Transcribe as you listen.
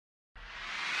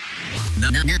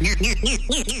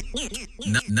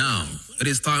Now, it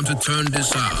is time to turn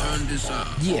this out.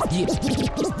 Yeah.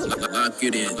 Lock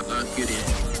it in.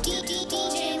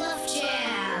 DJ Love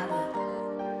Jam.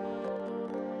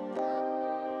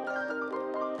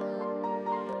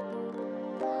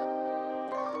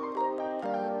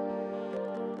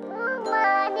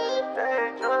 They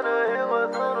ain't tryna hear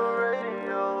what's on the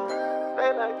radio. They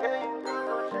like, can you do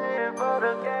some shit for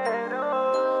the ghetto?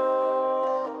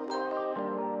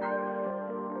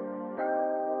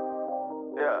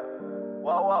 Yeah,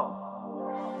 wow.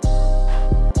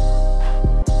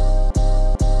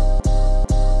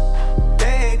 They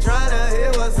ain't tryna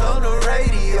hear what's on the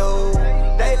radio.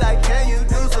 They like, can you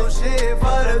do some shit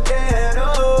for the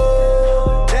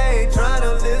ghetto? They ain't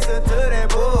tryna listen to that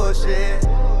bullshit.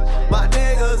 My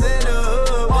niggas in the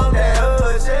hood want that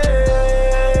hood shit.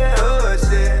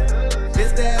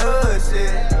 This that hood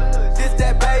shit. This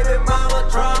that baby mama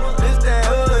drama. This that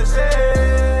hood shit.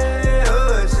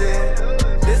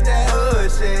 This that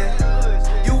hood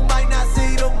shit. You might not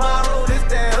see tomorrow. This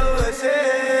that hood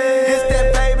shit. This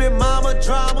that baby mama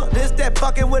drama. This that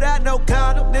fucking without no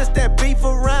condom. This that beef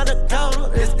around the counter.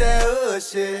 This that hood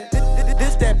shit.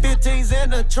 This that 15s in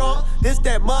the trunk. This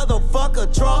that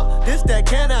motherfucker trunk. This that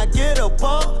can I get a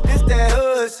bump? This that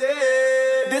hood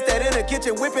shit. This that in the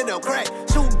kitchen whipping them crack.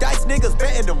 Shooting dice, niggas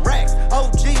betting them racks.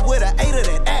 OG with an 8 of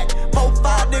that act.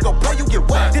 4-5 nigga play, you get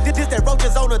whacked. This that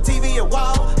roaches on the TV and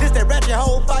wow. This that ratchet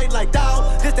hoe fighting like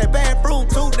dog. This that bad fruit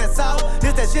tootin' that south.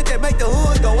 This that shit that make the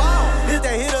hood go out. This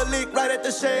that hit a lick right at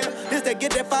the shell. This that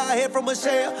get that fire head from a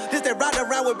shell. This that ride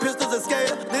around with pistols and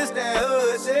scale. This that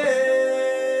hood shit.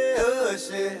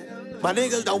 My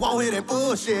niggas don't want hear that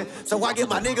bullshit, so I give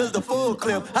my niggas the full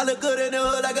clip. I look good in the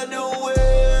hood like a new whip.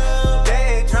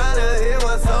 They ain't tryna hear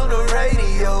what's on the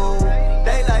radio.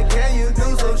 They like, can you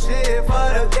do some shit for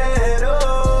the ghetto?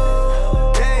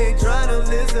 They ain't tryna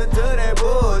listen to that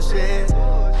bullshit.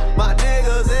 My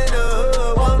niggas in the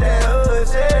hood want that hood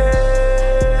shit.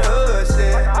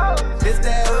 This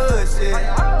that hood shit.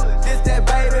 This that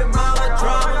baby mama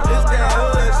drama. This that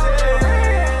hood shit.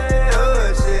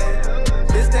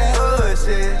 This that hood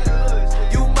shit.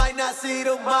 You might not see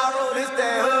tomorrow. This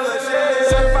that hood shit.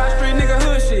 Certified street nigga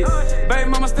hood shit. Baby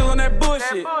mama still on that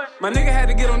bullshit. My nigga had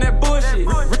to get on that bullshit.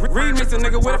 Remix a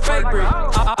nigga with a fake brick.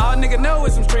 All nigga know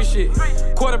is some street shit.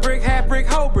 Quarter brick, half brick,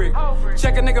 whole brick.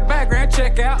 Check a nigga background,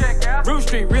 check out. Roof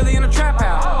Street, really in a trap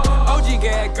house. OG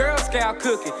gag, Girl Scout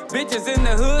cooking. Bitches in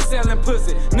the hood selling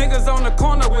pussy. Niggas on the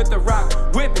corner with the rock.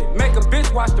 Whip it, make a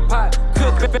bitch wash the pot.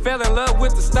 Cook, fell in love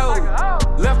with the stove.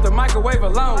 Left the microwave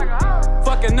alone.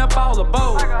 Fucking up all the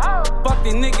bowls. Fuck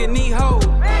these nigga need hoes.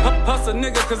 Hustle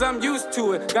nigga cause I'm used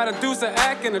to it. Got a deuce of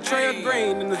act and a tray of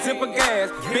green and a zip of gas.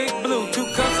 Big blue, 2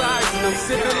 cups of ice and I'm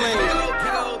sipping lean.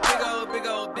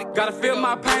 Gotta feel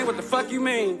my pain, what the fuck you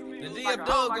mean? The DF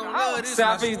dog gon' love this.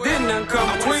 Southeast didn't none come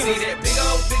between us. See that big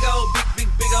old booty.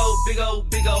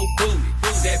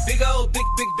 That big old booty. I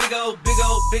wanna see that big old booty. That big old booty.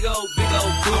 I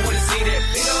wanna see that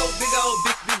big old booty.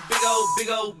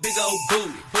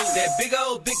 That big old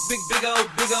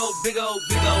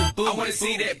booty. I wanna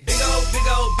see that big old booty. That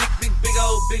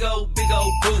big old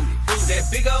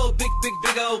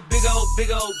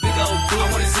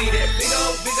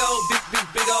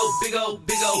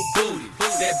booty.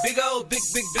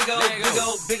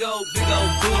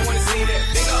 I wanna see that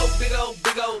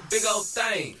big old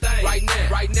thing. Right now.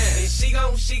 And she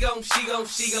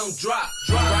gon' drop.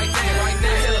 Right now.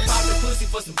 Tell her pop the pussy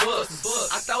for some bucks.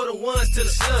 I throw the ones to the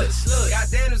sluts.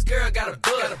 Goddamn, this girl got a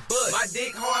butt. My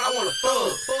dick hard, I wanna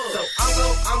fuck. So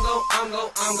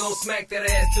I'm gon' smack that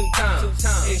ass 2 times.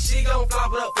 And she gon'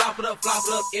 flop it up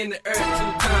in the earth 2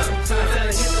 times. Tell her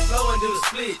hit the floor and do the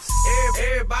splits.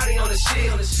 Everybody on the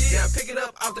shit. Now pick it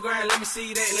up off the ground. Let me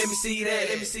see that.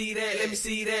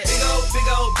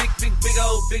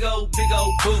 Big old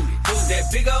booty. That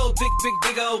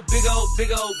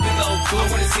big old booty. I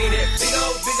wanna see that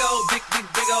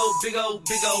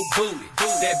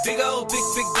big old booty.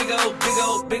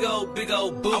 That big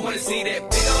old booty. I wanna see that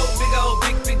big old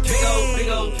booty.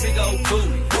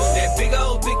 That big old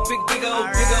booty.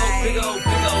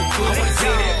 I wanna see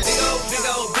that big old booty.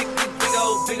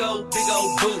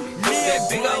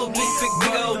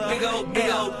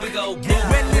 That big old booty.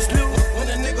 When this new, when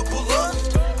a nigga pull up,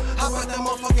 hop out that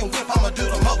motherfucking whip, I'ma do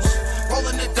the most.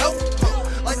 Rolling the dope,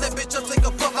 like that bitch up, take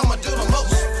a puff, I'ma do the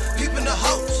most. Peeping the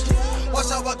hoes, watch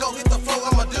how I go hit the floor,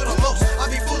 I'ma do the most. I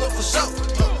be fooling for show,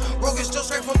 Rogan still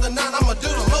straight from the 9, I'ma do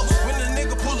the most. When the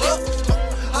nigga pull up,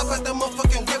 hop out that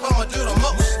motherfucking whip, I'ma do the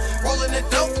most. Rolling the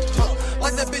dope,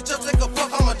 like that bitch up, take a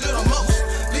puff, I'ma do the most.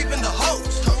 Peeping the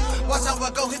hoes, watch how I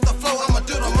go hit the floor, I'ma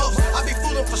do the most. I be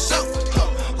fooling for show,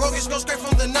 Rogan go straight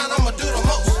from the 9, I'ma do the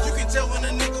most. You can tell when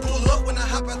a nigga pull up. When I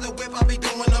hop out the whip, I be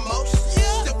doing the most.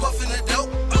 Still puffin' the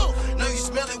dope. Know you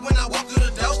smell it when I walk through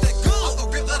the door. That good off the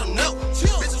rip, let them know.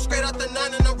 Bitch, I'm straight out the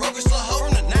 9 and the rogue is slow hoe.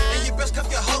 And you best cuff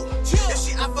your hoe. If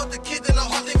she I fuck the kid, then I'll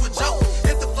hardly for joke.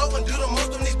 Hit the flow and do the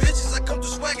most on these bitches. I come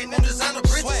through swaggin' and designer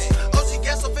bridges. OG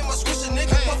gas up in my switch, a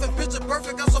nigga puffin' picture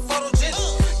perfect. I'm so photogenic.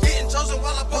 Getting chosen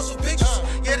while I post some pictures.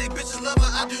 Yeah, these bitches love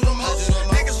how I do the most.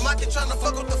 Niggas mocking, tryna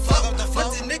fuck with the flow.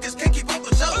 But these niggas can't keep up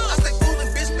with Joe. I stay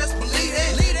foolin', bitch, best believe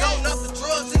that. Don't up the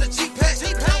drugs in the G-Pack.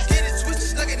 Don't get it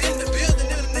twisted, stuck it in the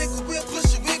building. And a nigga will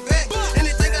push your wig back.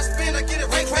 Anything I spend, I get it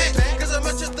right back. Cause I'm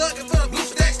out here thuggin' for the blue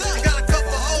stacks. And got a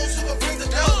couple hoes who will bring the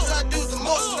dough. Cause I do the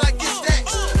most when I get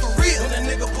stacks. For real, when a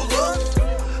nigga pull up,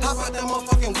 hop out that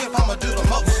motherfucking whip, I'ma do the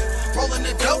most. Rollin'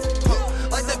 the dope,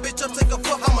 like that bitch up, take a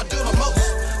puff, I'ma do the most.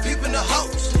 Peepin' the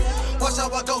hoes, watch how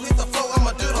I go hit the flow,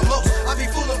 I'ma do the most. I be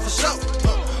foolin' for sure.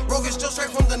 Rogan still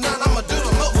straight from the 9, I'ma do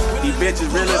the most. These bitches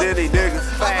realer than these niggas.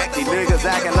 These niggas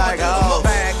acting like hoes.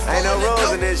 Ain't no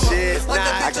rules in this shit.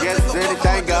 I guess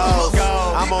anything goes.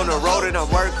 I'm on the road and I'm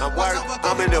work.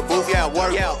 I'm in the booth, yeah, I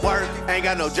work. Ain't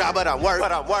got no job, but I'm work.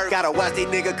 Gotta watch these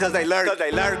niggas cause they lurk.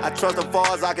 I trust them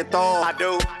far as I can throw 'em. I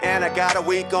do. And I got a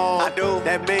week on. I do.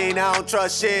 That mean I don't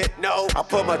trust shit. No. I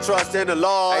put my trust in the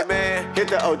Lord. Amen. Hit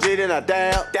the OG, then I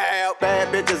dab. Bad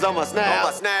bitches on my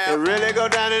snap. It really go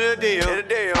down in the deal.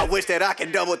 I wish that I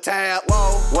can double tap.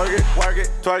 Whoa. Work it,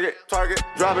 twerk it,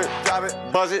 drop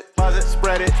it, buzz it,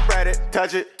 spread it,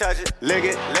 touch it, lick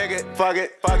it, fuck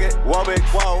it, Womack,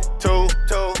 whoa, two,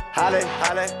 holla,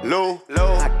 Lou,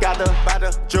 I got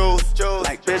the juice,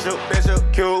 like Bishop,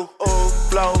 Q, ooh,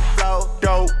 flow,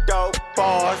 dope,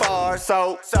 bars,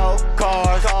 so,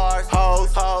 cars,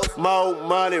 hoes, more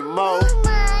money,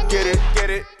 get it,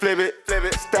 flip it,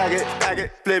 stack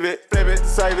it, flip it,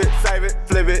 save it,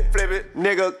 flip it,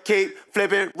 nigga keep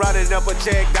flipping, running up a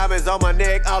check, diamonds on my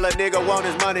neck, all a nigga want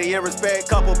is money and respect,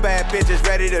 couple bad bitches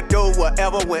ready to do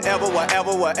whatever, whenever,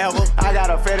 I got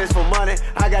a fetish for money,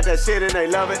 I got that shit and they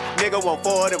love it, nigga want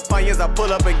 4 of them funyuns, I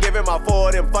pull up and give him my 4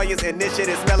 of them funyuns, and this shit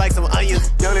it smell like some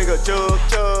onions, young nigga chug,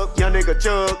 young nigga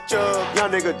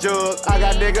jug, I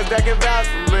got niggas that can vouch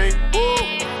for me,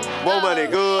 more money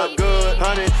good,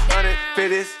 100,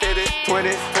 50s,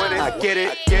 20s, I get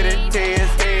it, 10s,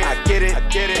 I get it,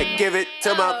 and give it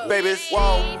to my babies,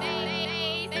 whoa.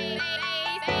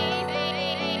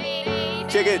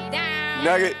 Chicken,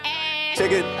 nugget.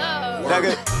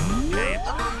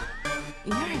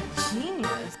 You're a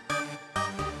genius.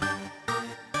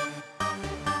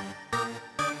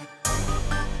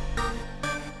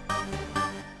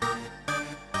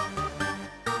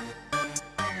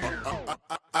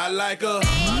 I like her.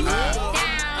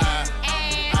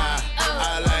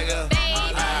 I like her.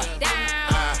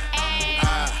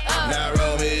 Now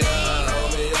roll me up.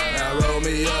 Now roll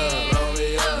me up.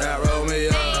 Now roll me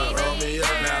up.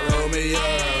 Now roll me up.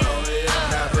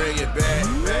 Now bring it back.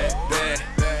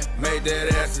 Make that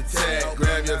ass attack.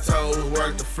 Grab your toes,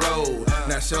 work the flow.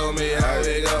 Now show me how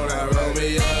we go. Now roll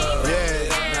me up.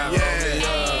 Now roll me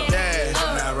up.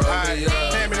 Now roll me up.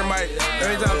 Hand me the mic. Let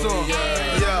me talk to him.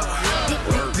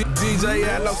 DJ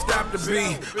had no stop to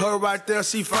be. Her right there,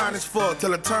 she fine as fuck.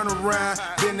 Till I turn around,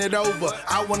 bend it over.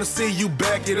 I wanna see you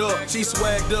back it up. She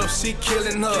swagged up, she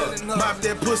killing her. Mop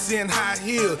that pussy in high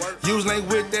heels. Usually ain't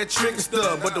with that trick and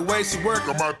stuff, but the way she work,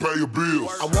 I might pay your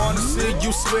bills. I wanna see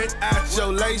you sweat out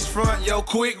your lace front, your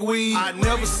quick weave. I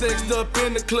never sexed up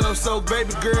in the club, so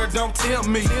baby girl, don't tempt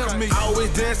me.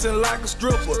 Always dancing like a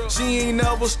stripper. She ain't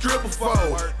never stripper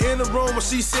before. In the room when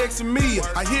she sexing me,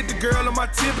 I hit the girl on my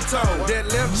tippy toe. That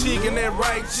left cheek and that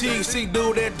right cheek, she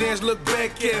do that dance, look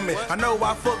back at me. I know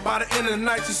I fuck by the end of the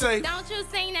night, she say, don't you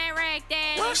sing that rag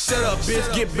dance. Shut up,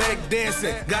 bitch, get back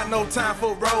dancing. Got no time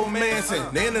for romancing.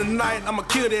 The end of the night, I'ma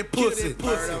kill that pussy.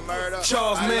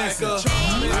 Charles Manson.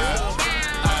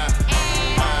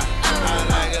 I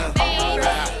like her.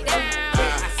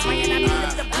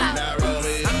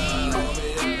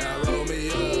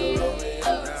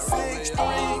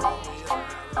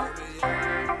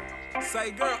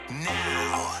 Say, girl.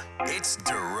 Now, it's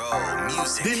Duro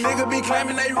Music. These niggas be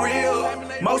claiming they real.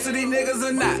 Most of these niggas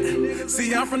are not.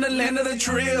 See, I'm from the land of the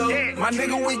trill. My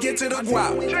nigga, we get to the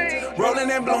guap.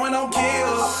 Rolling and blowing on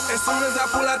kill. As soon as I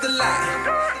pull out the lot,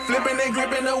 flipping and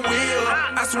gripping the wheel.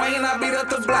 I swing and I beat up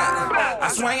the block. I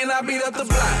swing and I beat up the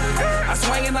block. I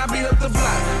swing and I beat up the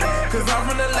block. Cause I'm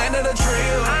from the land of the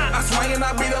trill. I swing and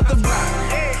I beat up the block.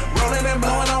 Rolling and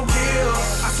blowing on kill.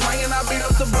 I swing and I beat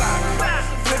up the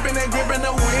block. Flipping and gripping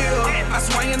the wheel. I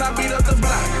swing and I beat up the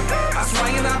block. I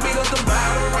swing and I beat up the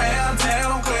block. Around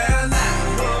town, clear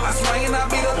now. I swing and I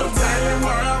beat up the block.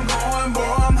 Where I'm going, boy,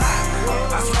 I'm hot.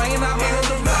 I swing and I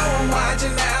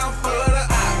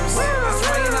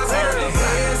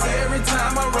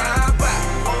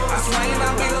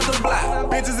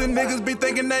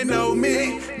they know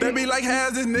me. They be like,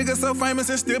 how's this nigga so famous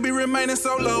and still be remaining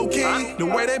so low-key? The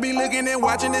way they be looking and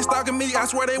watching and stalking me, I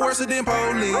swear they worse than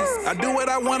police. I do what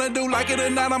I wanna do, like it or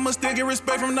not, I'ma still get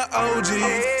respect from the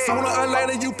OGs. Sooner or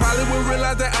later, you probably will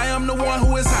realize that I am the one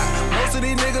who is hot. Most of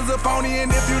these niggas are phony,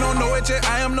 and if you don't know it yet,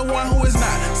 I am the one who is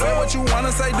not. Say what you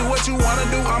wanna say, do what you wanna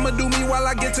do. I'ma do me while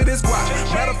I get to this squad.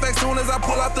 Matter of fact, soon as I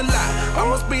pull out the lot,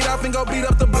 I'ma speed off and go beat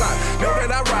up the block. Know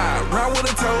that I ride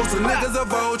with a toast. The niggas are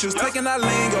vultures, taking our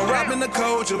lingo, rapping the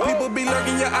culture. People be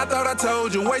lurking, yeah, I thought I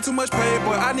told you. Way too much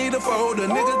paper, I need a folder.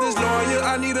 Niggas disloyal,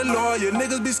 I need a lawyer.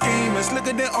 Niggas be scheming,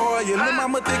 slicker than oil. Lil'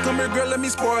 mama think, come here, girl, let me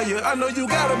spoil you. I know you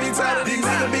gotta be tired of these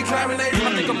niggas be climbing they.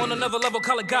 I think I'm on another level,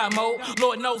 call it God mode.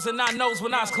 Lord knows and I knows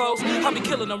when eyes closed. I be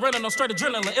killing them, running on straight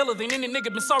adrenaline. Iller than any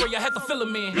nigga been sorry, I had to fill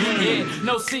him in. Yeah,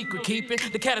 no secret keeping.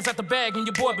 The cat is at the bag and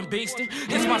your boy been beastin'.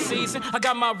 It's my season, I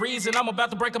got my reason. I'm about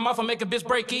to break him off and make a bitch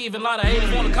break even. Lot of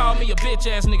haters wanna call me a bitch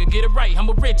ass nigga. Get it right, I'm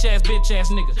a rich ass bitch ass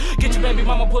nigga. Get your baby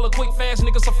mama, pull a quick fast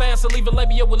nigga. So fast to leave a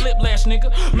labia with lip lash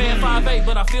nigga. Man 5'8",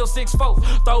 but I feel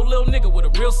 6'4". Throw a little nigga with a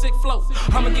real sick flow.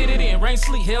 I'ma get it in, rain,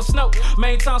 sleet, hell, snow.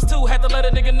 Main times 2, had to let a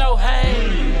nigga know,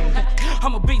 hey,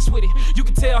 I'm a beast with it. You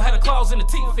can tell how the claws in the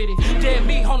teeth fitted. Dead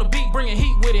meat on the beat, bringing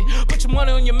heat with it. Put your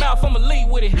money in your mouth, I'ma lead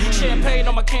with it. Champagne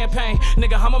on my campaign,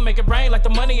 nigga, I'ma make it rain like the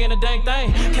money in a dang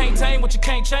thing. Can't tame what you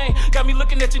can't chain. Got me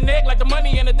looking at your neck like the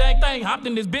money in a dang thing. Hopped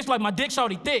in this bitch like my dick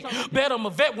shorty thick. Bet I'm a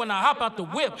vet when I hop out the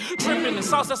whip. Trippin' the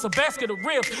sauce, that's a basket of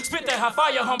ribs. Spit that hot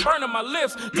fire, I'm burning my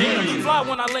lips. Damn, fly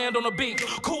when I land on a beat.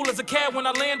 Cool as a cat when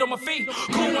I land on my feet.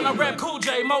 Cool when I rap, Cool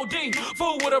J, Mo D.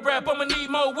 Fool with a rap, I'ma need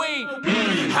more weed.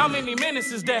 How many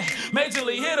minutes is that? Major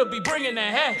League Hitter be bringing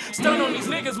that hat. Stun on these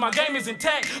niggas, my game is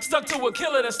intact. Stuck to a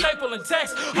killer that's staple and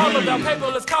text. All about paper,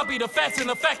 let's copy the facts and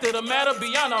the fact of the matter.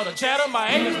 Beyond all the chatter, my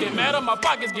haters get madder, my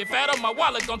pockets get fatter, my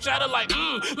wallet gon' chatter like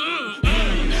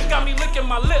Got me licking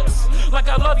my lips like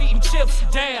I love eating chips.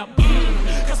 Damn,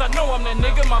 cause I know I'm that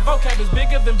nigga. My vocab is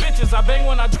bigger than bitches. I bang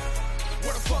when I.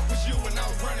 Where the fuck was you when I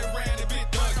was running around and bit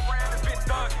thuggin'?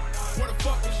 Where the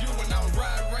fuck was you when I was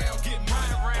riding around getting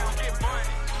money?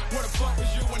 Where the fuck was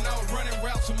you when I was running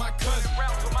routes with my cousin?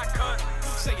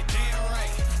 Say it damn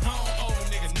right, I don't owe a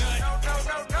nigga nothing.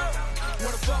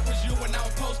 Where the fuck was you when I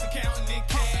was posting counting in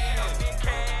cash?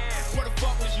 Where the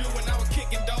fuck was you when I was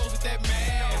kicking doors with that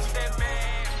mask?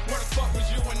 Where the fuck was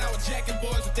you when I was jacking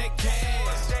boys with that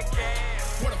gas?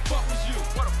 Where the fuck was you?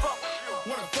 Where the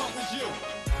fuck was you?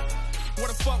 Where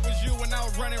the fuck was you when I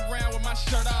was running around with my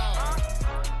shirt off?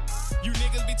 You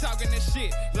niggas be talking that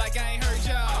shit like I ain't heard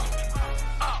y'all.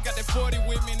 Got that 40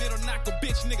 with me and it'll knock a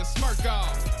bitch nigga smirk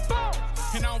off.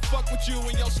 And I don't fuck with you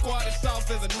when your squad is soft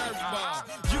as a Nerf ball.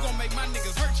 You gon' make my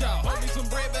niggas hurt y'all. Hold me some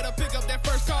bread, better pick up that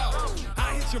first call.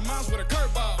 I hit your moms with a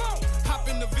curveball. Hop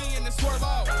in the V and then swerve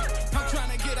off. I'm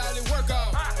tryna get out and work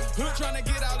off. Hood tryna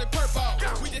get out and perp off.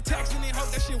 We just taxing and hope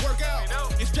that shit work out.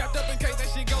 It's strapped up in case that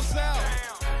shit go south.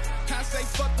 I say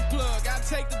fuck the plug, I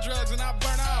take the drugs and I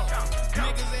burn off.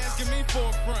 Niggas asking me for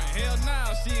a front, hell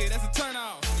nah, shit, that's a turn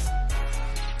off.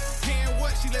 And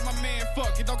what, she let my man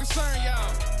fuck, it don't concern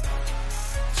y'all.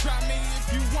 Try me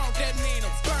if you want, that mean to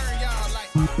burn y'all. Like,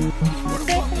 what the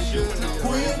fuck is you and I'm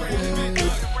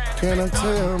Can I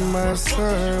tell my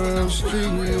son on the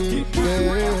street,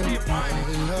 yeah.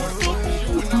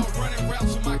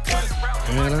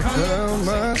 Can I tell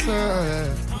my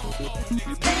son?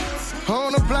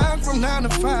 On the block from 9 to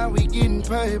 5, we getting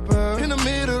paper. In the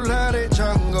middle of that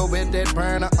jungle with that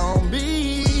burner on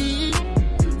me.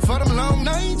 For them long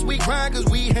nights, we cry cause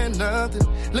we had nothing.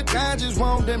 Look, I just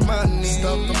want that money.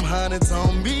 Stuff them hundreds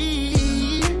on me.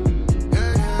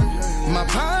 My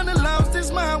partner lost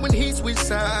his mind when he switched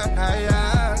sides.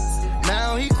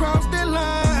 Now he crossed that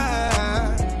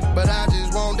line. But I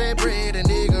just want that bread and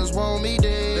niggas want me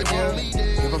dead.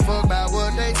 Give a fuck about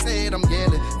what they said, I'm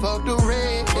getting fuck the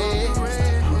red.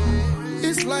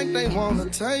 It's like they wanna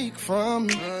take from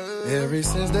me. Ever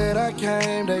since that I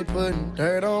came, they putting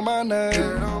dirt on my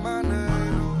name.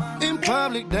 In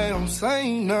public, they don't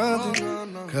say nothing.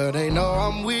 Cause they know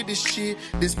I'm with this shit.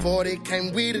 This 40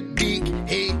 came with a dick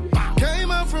head.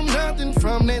 Came up from nothing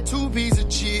from that 2-piece of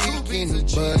chicken.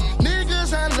 But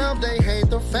niggas I love, they hate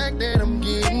the fact that I'm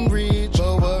getting rich.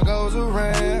 But what goes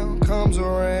around, comes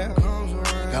around.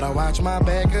 Gotta watch my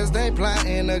back cause they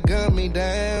plotting to gun me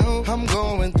down. I'm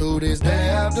going through this day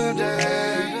after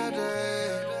day.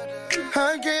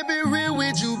 I can't be real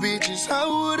with you bitches. I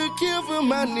would've killed for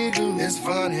my nigga. It's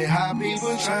funny how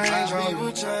people change on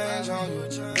you.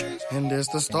 And this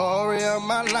the story of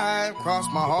my life. Cross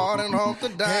my heart and hope to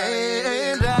die.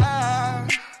 And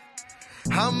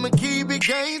I'ma keep it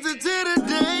gangster to the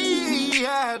day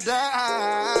I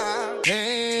die.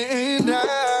 And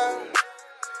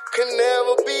can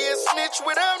never be a snitch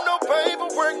without no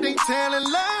paperwork. They telling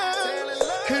lies.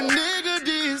 A nigga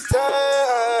this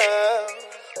time.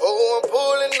 Oh, I'm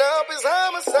pulling up his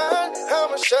homicide.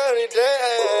 I'ma shut it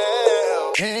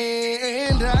down.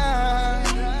 And I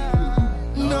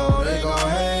know they gon'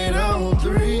 hate on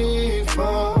 3,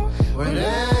 4,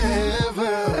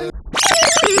 whatever.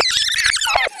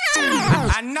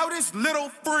 I know this little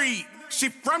freak. She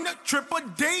from the Triple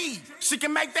D. She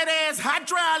can make that ass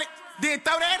hydraulic, then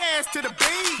throw that ass to the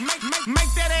beat.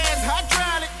 Make that ass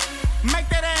hydraulic. Make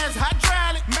that ass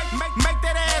hydraulic. Make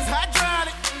that ass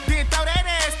hydraulic, then throw that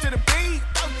ass to the beat.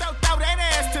 Throw that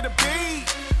ass to the beat.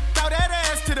 Throw that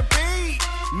ass to the beat.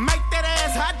 Make that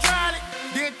ass hydraulic,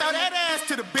 then throw that ass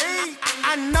to the beat.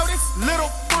 I know this little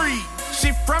freak.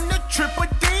 She from the Triple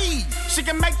D. She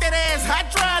can make that ass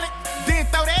hydraulic, then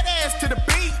throw that ass to the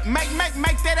beat. Make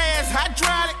that ass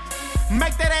hydraulic.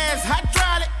 Make that ass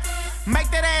hydraulic.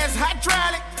 Make that ass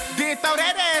hydraulic, then throw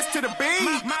that ass to the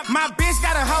beat. My bitch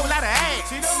got a whole lot of ass.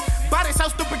 Body so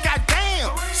stupid, goddamn.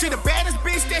 She the baddest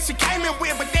bitch that she came in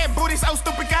with, but that booty so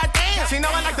stupid, goddamn. She know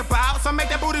I like the ball, so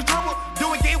make that booty dribble. Do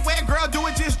it get wet, girl, do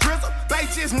it just drizzle. They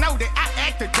just know that I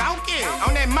act a donkey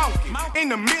on that monkey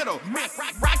in the middle.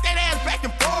 Rock that ass back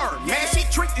and forth. Man, she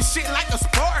treat this shit like a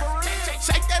sport.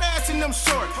 Shake that ass in them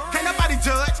shorts. Can't nobody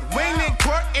judge. We ain't in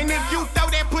court. And if you throw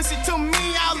that pussy to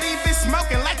me, I'll leave it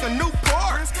smoking like a new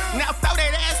port. Now throw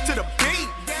that ass to the beat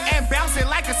and bounce it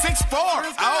like a 6'4".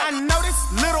 Oh, I know this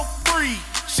little freak.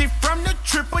 She from the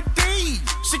Triple D.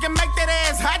 She can make that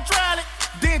ass hydraulic,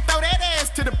 then throw that ass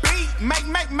to the beat. Make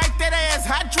that ass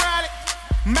hydraulic.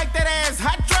 Make that ass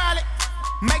hydraulic.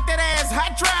 Make that ass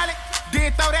hydraulic,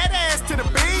 then throw that ass to the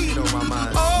beat.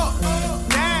 Oh,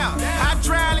 now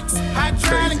hydraulics.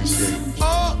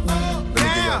 Oh,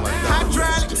 now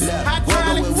hydraulics.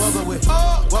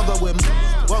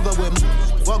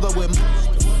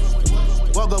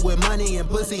 Woke up with money and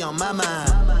pussy on my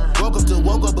mind. Woke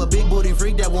up a big booty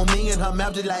freak that want me in her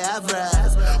mouth just like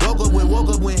fries. Woke up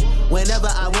when, whenever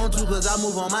I want to, cause I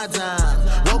move on my time.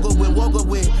 Woke up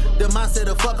with the mindset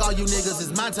of fuck all you niggas,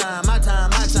 it's my time,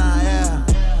 yeah.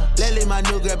 Lately my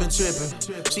new girl been trippin'.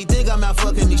 She think I'm out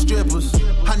fucking these strippers.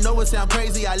 I know it sound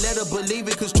crazy, I let her believe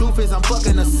it, cause truth is I'm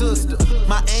fucking her sister.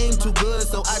 My aim too good,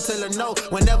 so I tell her no.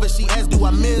 Whenever she asks, do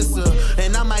I miss her?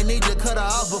 And I might need to cut her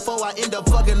off before I end up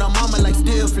fucking her mama like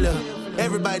Stifler.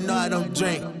 Everybody know I don't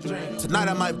drink. Tonight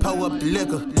I might pour up the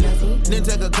liquor. Then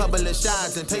take a couple of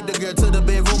shots and take the girl to the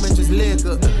bedroom and just lick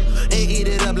her. And eat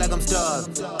it up like I'm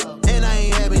starved. And I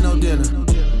ain't having no dinner.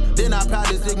 Then I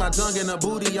probably stick my tongue in her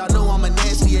booty. Y'all know I'm a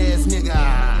nasty ass nigga.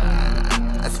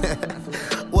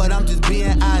 What, I'm just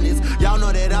being honest. Y'all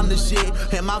know that I'm the shit.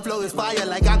 And my flow is fire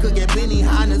like I could get Benny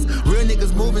Hannes. Real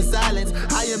niggas move in silence.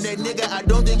 I am that nigga, I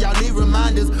don't think y'all need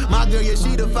reminders. My girl, yeah,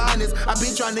 she the finest. I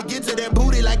been trying to get to that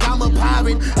booty like I'm a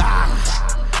pirate.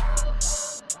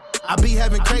 I be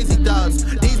having crazy thoughts.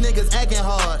 These niggas acting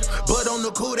hard, but on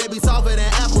the cool they be softer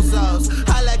than applesauce.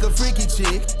 I like a freaky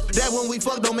chick. That when we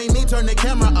fuck don't make me turn the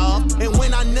camera off. And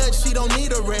when I nut, she don't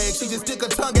need a rag. She just stick her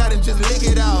tongue out and just lick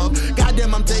it off.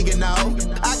 Goddamn, I'm taking off.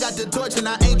 I got the torch and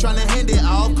I ain't trying to hand it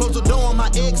off. Close the door on my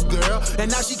ex-girl,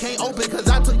 and now she can't open cause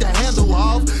I took the handle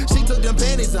off. She took them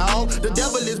panties off. The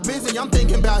devil is busy, I'm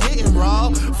thinking about hitting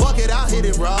raw. Fuck it, I'll hit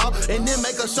it raw. And then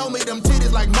make her show me them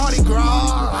titties like Mardi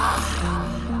Gras.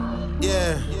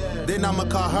 Yeah, then I'ma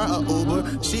call her a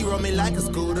Uber. She roll me like a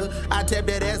scooter. I tap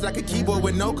that ass like a keyboard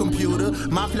with no computer.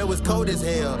 My flow is cold as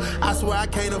hell. I swear I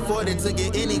can't afford it to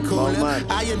get any cooler.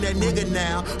 I am that nigga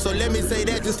now, so let me say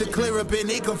that just to clear up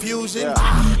any confusion.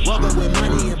 Woke up with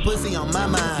money and pussy on my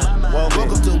mind.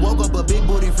 Woke up a big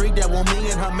booty freak that want me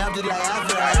in her mouth just like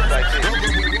I.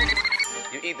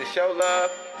 You either show love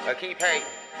or keep hating.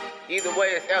 Either way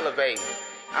it's elevating.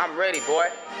 I'm ready, boy.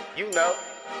 You know,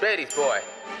 Betty's boy.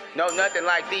 No, nothing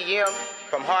like DM.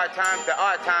 From hard times to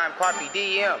our time, Carpe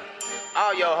DM.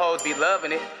 All your hoes be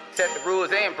loving it. Set the rules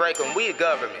and break them, we the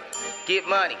government. Get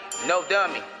money, no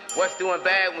dummy. What's doing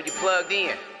bad when you plugged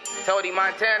in? Tony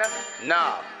Montana?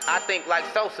 Nah, I think like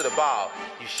Sosa the ball.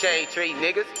 You shade tree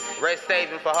niggas, rest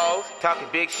saving for hoes. Talking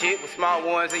big shit with small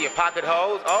ones in your pocket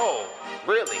holes. Oh,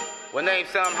 really? Well, name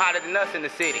something hotter than us in the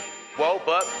city. Whoa,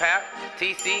 Buck, Pap,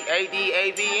 TC, AD,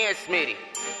 AV, and Smitty.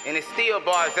 And it's still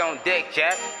bars on deck,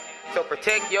 Jack. So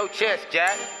protect your chest,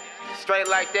 Jack. Straight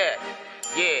like that.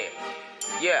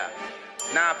 Yeah.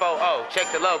 940,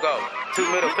 check the logo.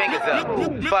 2 middle fingers up.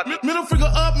 Fuck it. Middle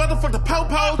finger up, motherfucker,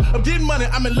 po-pos. I'm getting money,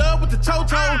 I'm in love with the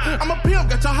toto. I'm a pimp,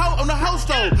 got your hoe on the hoe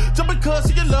stove. Just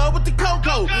because she in love with the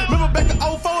cocoa. Remember back in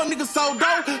 04, a nigga sold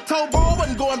dough. Told bro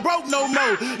wasn't going broke no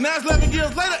more. Now it's 11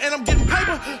 years later and I'm getting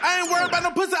paper. I ain't worried about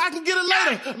no pussy, I can get it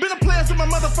later. Been a player since my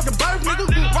mother motherfucking birth, nigga.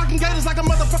 Rocking gators like a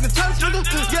motherfucking church, nigga.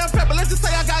 Yeah, fat, but let's just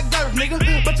say I got dirt, nigga.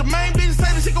 But your main bitch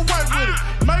say that she can work with it.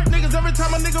 Murk niggas every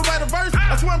time a nigga write a verse.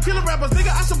 I swear I'm killing rappers,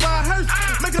 nigga. I should buy a hearse.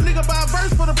 Make a nigga buy a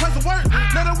verse for the price of work.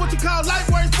 Now that's what you call light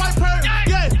work, swipe her.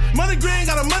 Yeah, money green,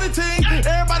 got a money team.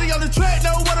 Everybody on the track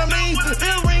know what I mean.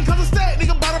 Earring, cause a stack,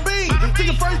 nigga, by the beam. Take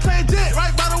your first class jet,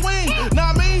 right by the wing. Nah,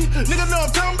 I mean, nigga know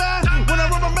I'm talking about. When I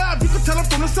run my mouth, you can tell I'm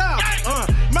from the south.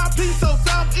 My piece so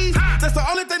southeast, that's the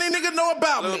only thing these niggas know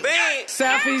about me.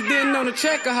 Southeast didn't on the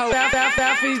checker hoe.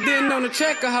 Southeast didn't on the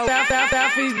checker hoe.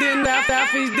 Southeast didn't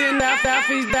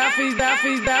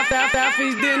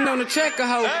on the checker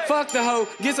hoe. Fuck the hoe,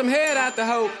 get some head out the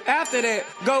hoe. After that,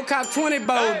 go cop 20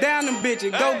 bows. Down them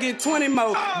bitches, go get 20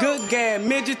 more. Good gab,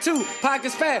 midget too.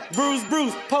 Pockets fat, Bruce,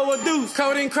 pull a deuce.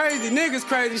 Coding crazy, niggas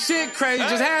crazy, shit crazy.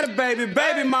 Just had a baby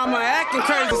mama acting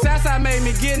crazy. Southside made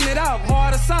me getting it off,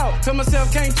 hard assault. Told myself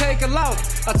can't take a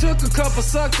loss. I took a couple,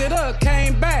 sucked it up,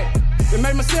 came back. And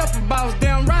made myself a boss,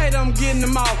 damn right I'm getting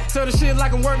them off. So the shit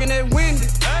like I'm working at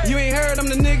Wendy's. You ain't heard I'm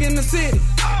the nigga in the city.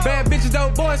 Bad bitches,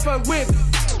 dope boys, fuck with me.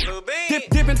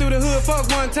 Dipping through the hood, fuck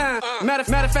one time.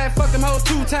 Matter of fact, fuck them hoes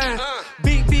 2 times.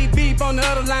 Beep on the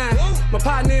other line. My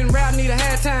partner in rap need a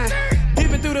halftime.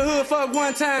 Dipping through the hood, fuck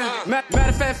one time. Matter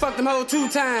of fact, fuck them hoes 2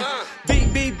 times.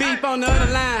 Beep on the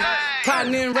other line.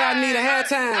 Partner in rap need a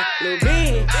halftime. Lil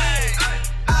Bean.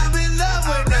 I'm in love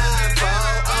with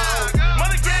 940.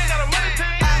 Money gang got a money team.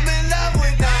 I'm in love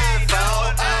with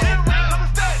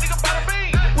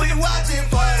 940. We watching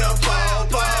for the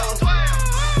po-po.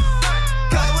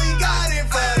 Cause we got it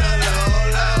for the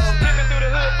low. Dipping through the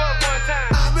hood, fuck one time.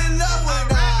 I'm in love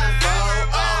with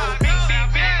 940.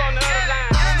 Beep on the other line.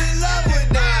 I'm in love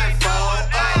with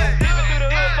 940. Dipping through the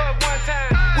hood, fuck one time.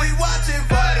 We watching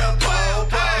for the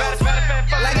po-po.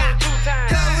 Like I 2 times.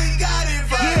 Cause we got it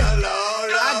for the low.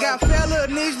 I got fella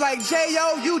knees like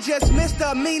J.O. You just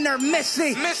misdemeanor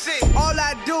Missy. All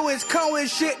I do is come with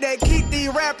shit that keep these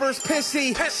rappers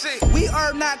pissy. We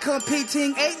are not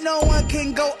competing. Ain't no one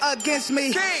can go against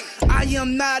me. I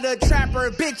am not a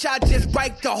trapper, bitch. I just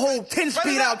bike the whole 10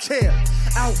 speed out here.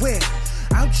 Out where?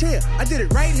 Out here, I did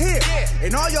it right here.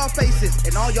 In all y'all faces,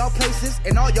 in all y'all places,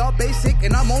 in all y'all basic,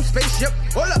 and I'm on spaceship.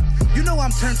 Hold up, you know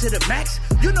I'm turned to the max.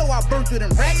 You know I burnt through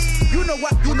them racks. You know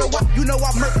what, you know what, you know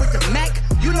I murk with the Mac.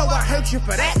 You know I hurt you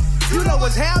for that. You know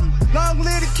what's happening. Long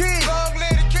live the king. Long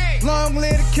live the king. Long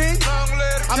live the king. Long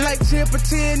live the king. I'm like 10 for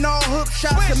 10, all hook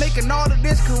shots and making all of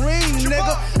this Kareem,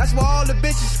 nigga. That's why all the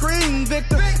bitches scream,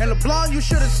 Victor. And the blonde you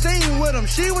should have seen with him.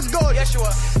 She was gorgeous. Yes, you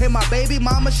was. Hey, my baby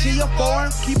mama, she a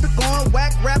foreign. Keep it going,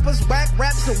 whack rappers, whack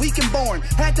raps so we can born.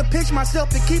 Had to pitch myself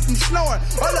to keep them snoring.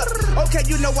 Hold up. Okay,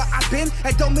 you know where I've been.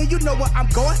 That don't mean you know where I'm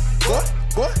going. Boy.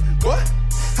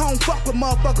 I don't fuck with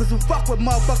motherfuckers who fuck with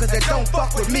motherfuckers that don't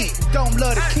fuck with me. Don't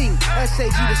love the king.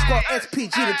 SAG the squad,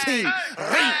 SPG the team.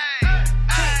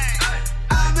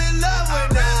 I'm in love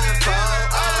with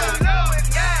 940.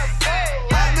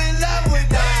 I'm in love with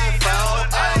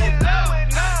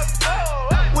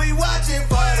 940. We watching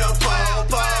for the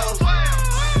po-po.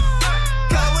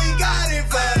 Cause we got it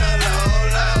for the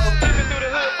low. Dipping through the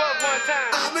hood, fuck one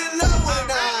time. I'm in love with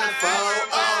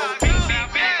 940.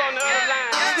 Beep on the other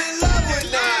line. I'm in love with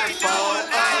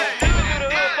 940. Dipping through the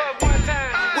hood, fuck one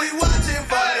time. We watching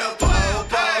for the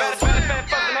po-po. Matter of fact, fuck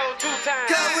them hoes 2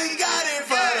 times. Cause we got it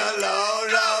for the low.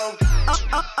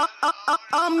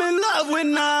 I'm in love with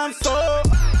 9-4.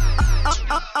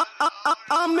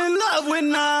 I'm in love with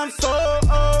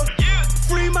 9-4.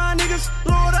 Free my niggas,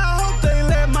 Lord, I hope they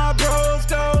let my bros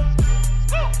go.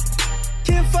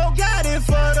 Kinfolk got it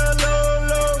for the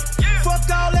low. Fuck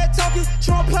all that talking,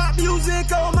 Trump pop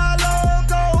music on my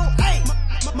logo. Hey,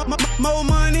 more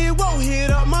money won't hit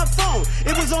up my phone.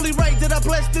 It was only right that I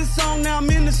blessed this song. Now I'm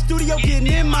in the studio getting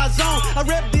in my zone. I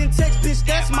rep then text, bitch,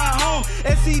 that's my home.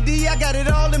 SCD, I got it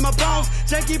all in my bones.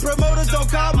 Janky promoters don't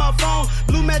call my phone.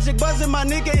 Blue magic buzzing, my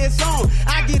nigga, it's on.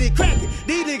 I get it cracking.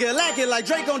 These niggas lacking like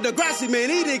Drake on Degrassi, man.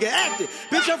 These niggas acting.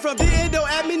 Bitch, I'm from the end, don't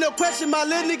ask me no question. My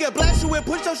little nigga blast you and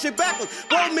push your shit backwards.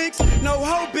 Bro mix, no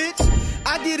hoe, bitch.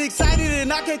 I get excited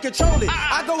and I can't control it.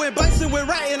 I go in bison with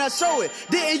right and I show it.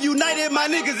 Didn't united, my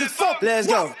niggas is fuck. Let's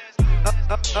go.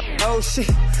 Oh shit.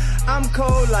 I'm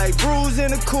cold like brews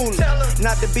in a cooler.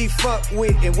 Not to be fucked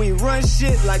with, and we run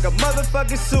shit like a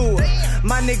motherfucking sewer.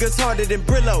 My niggas harder than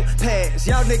Brillo pads.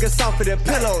 Y'all niggas softer than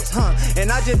pillows, huh?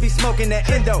 And I just be smoking that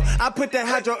endo. I put that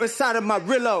hydro inside of my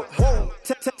Rillo.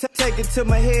 Take it to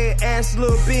my head, ass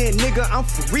little bit, nigga, I'm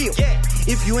for real.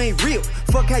 If you ain't real,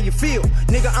 fuck how you feel.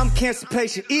 Nigga, I'm cancer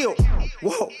patient ill.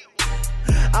 Whoa.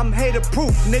 I'm hater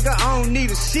proof, nigga, I don't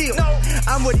need a shield.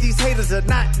 I'm what these haters are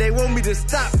not, they want me to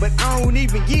stop, but I don't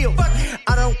even yield.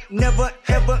 I don't never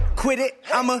ever quit it,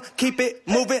 I'ma keep it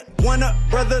moving. One-up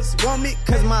brothers want me,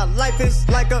 cause my life is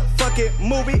like a fucking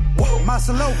movie.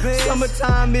 Masa Lopez.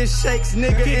 Summertime is shakes,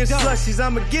 nigga, and slushies,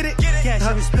 I'ma get it.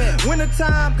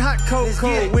 Wintertime, hot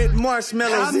cocoa with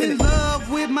marshmallows I'm in in it. love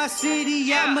with my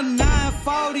city, I'm a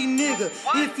 940 nigga.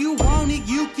 If you want it,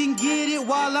 you can get it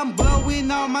while I'm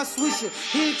blowing on my swisher.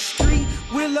 Hit Street,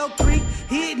 Willow Creek,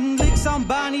 hitting licks on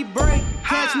Bonnie Break.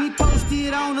 Catch me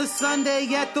posted on a Sunday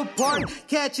at the park.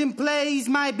 Catching plays,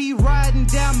 might be riding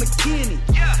down McKinney.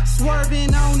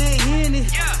 Swerving on that Henny,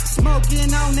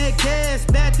 smoking on that gas.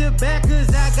 Back to back, cause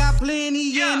I got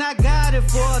plenty and I got it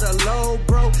for the low,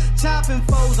 bro. Chopping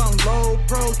foes on low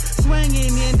pros.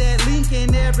 Swinging in that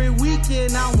Lincoln every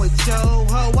weekend. I'm with Joe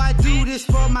Ho. I do this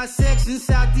for my section,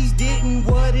 Southeast Denton,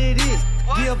 what it is.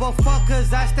 Give a fuck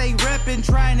cause I stay reppin',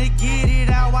 trying to get it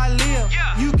how I live.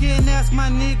 You can ask my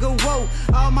nigga, whoa.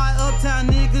 All my uptown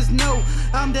niggas know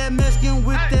I'm that Mexican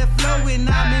with that flow, and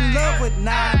I'm in love with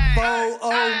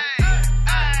 940.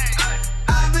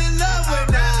 I'm in love with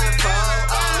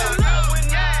 940.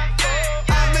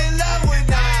 I'm in love with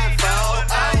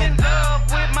 940. I'm in love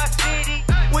with my city.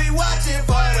 We watching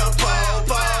for the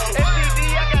po-po.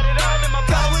 FPD, I got it all in my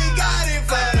Cause we got it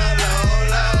for the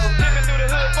low-low. Living through the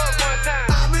hood for one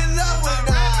time. I'm in love with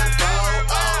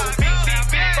 940. Big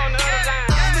beef on the other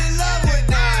line. I'm in love with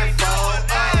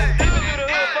 940. Living through the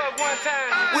hood for one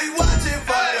time. We watching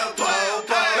for the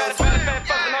po-po. Matter of fact,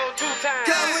 fucking old 2 times.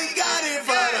 Cause we got it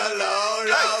for the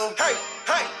low-low. Hey,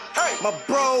 hey, hey. My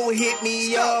bro hit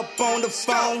me up on the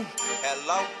phone.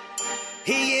 Hello.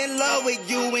 He in love with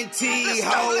UNT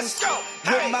hoes.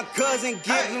 With my cousin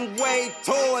giving way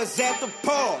toys at the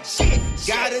park.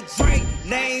 Got a drink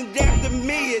named after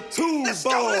me at 2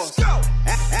 bars.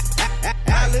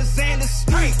 Alexander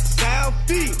Street,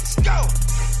 Southeast.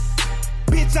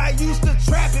 Bitch, I used to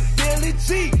trap at Billy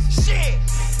G. Shit.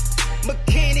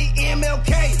 McKinney,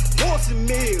 MLK, Morrison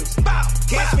Mills.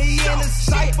 Catch me in the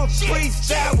cypher,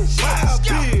 freestyle with Wild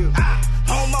Bill.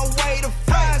 On my way to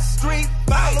 5th Street,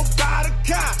 followed by the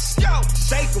cops.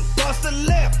 Shake 'em, bust a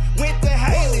left, went to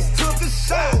Haley's, took a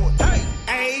shot.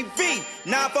 AV,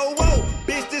 940,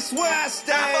 bitch, this where I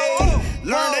stay.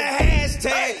 Learn the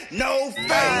hashtag, no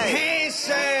fake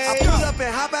handshake. I pull up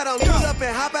and hop out on, pull up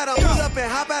and hop out on, pull up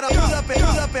and hop out on, pull up and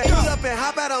pull up and pull up and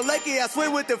hop out on Lakey. I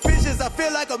swim with the fishes, I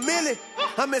feel like a millie.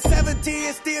 I'm at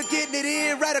 17, still getting it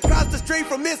in, right across the street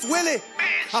from Miss Willie.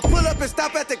 I pull up and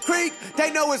stop at the creek, they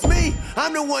know it's me.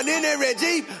 I'm the one in that red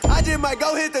Jeep. I just might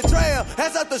go hit the trail,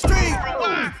 that's up the street.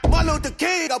 Martin Luther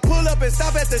King, I pull up and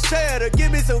stop at the shell to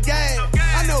give me some gas.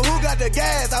 I know who got the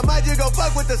gas, I might just go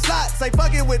fuck with the slots. Ain't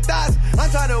fucking with dots, I'm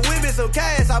trying to win me some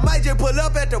cash. I might just pull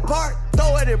up at the park,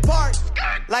 throw it in park.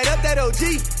 Light up that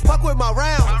OG, fuck with my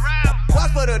rounds.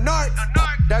 Watch for the narcs,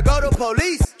 there go the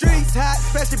police. Streets hot,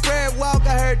 especially Brad Walk.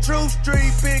 I heard True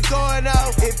Street been going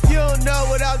on. If you don't know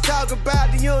what I'm talking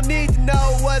about, then you don't need to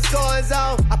know what's going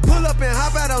on. I pull up and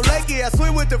hop out on Lakey. I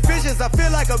swim with the fishes, I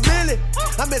feel like a millie.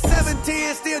 I'm at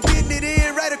 17, still getting it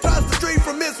in, right across the street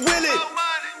from Miss Willie.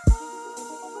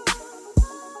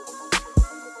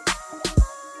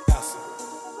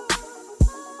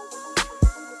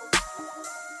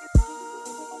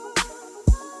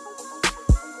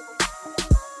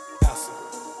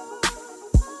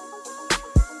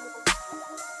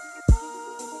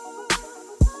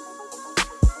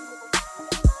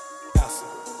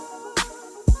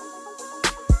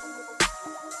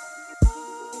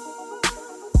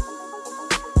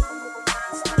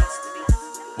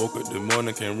 Woke up this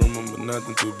morning, can't remember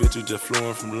nothing. 2 bitches just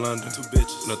flowing from London. 2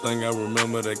 bitches. Nothing I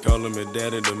remember, they calling me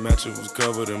daddy. The mattress was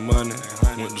covered in money.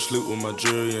 Went to sleep with my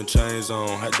jewelry and chains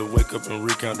on. Had to wake up and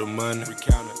recount the money.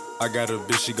 I got a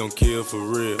bitch, she gon' kill for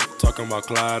real. Talking about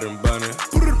Clyde and Bunny.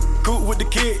 Cool with the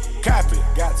kid, copy.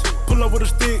 Got to. Pull up with a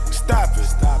stick, stop it.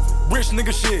 Rich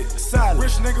nigga shit, solid.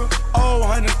 Rich nigga, old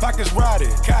 100 pockets rotted.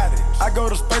 Cottage. I go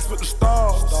to space with the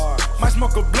stars. Might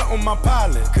smoke a blunt on my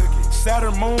pilot.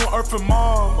 Saturn, Moon, Earth, and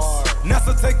Mars.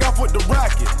 NASA take off with the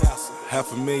rocket.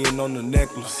 $500,000 on the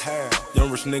necklace.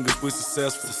 Young rich niggas, we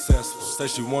successful. Say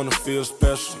she wanna feel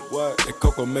special. What? That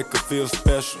Coco make her feel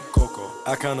special. Coco.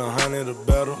 I count 100 or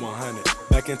better. 100.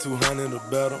 Back in 200 or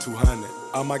better. 200.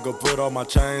 I might go put all my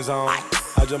chains on.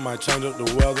 I just might change up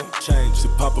the weather. Change. She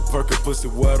pop a perk and pussy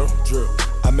wetter. Drip.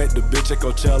 I I met the bitch at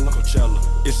Coachella.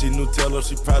 If she Nutella,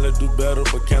 she probably do better.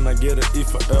 But can I get an E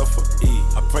for Alpha? E.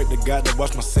 I pray to God to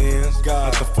wash my sins.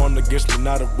 God, the phone against me,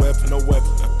 not a weapon. No weapon.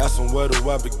 Ask him where do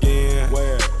I begin?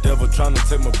 Where? Devil trying to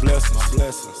take my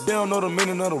blessings. They don't know the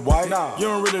meaning of the white. Nah. You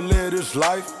don't really live this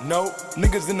life. No.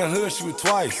 Niggas in the hood shoot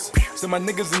twice. Said my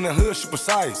niggas in the hood shoot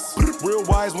precise. Real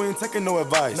wise, we ain't taking no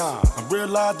advice. Nah. I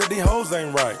realize that these hoes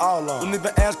ain't right. All on. Don't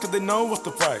even ask cause they know what's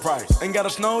the price. Ain't gotta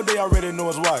snow, they already know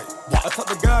it's white. I talk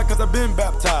to God cause I been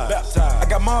baptized. I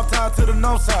got mob tied to the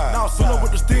north side. Pull up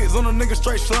with the sticks on a nigga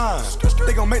straight slime.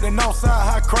 They gon' make the north side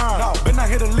high crime. Been I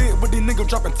hit a lick with these niggas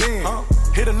dropping 10.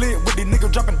 Hit a lick with these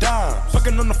niggas dropping dimes.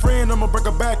 Fucking on a friend, I'ma break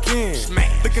her back in.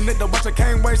 Looking at the watch, I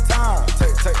can't waste time.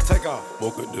 Take off.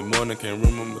 Woke up this morning, can't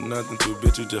remember nothing. Two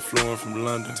bitches just flowing from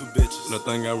London. Two bitches.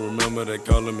 Nothing I remember, they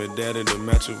calling me daddy. The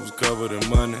mattress was covered in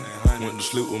money. Went to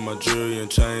sleep with my jewelry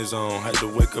and chains on. Had to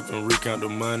wake up and recount the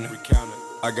money.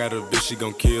 I got a bitch, she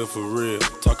gon' kill for real.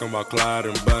 Talking about Clyde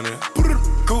and Bunny.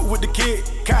 Cool with the kid,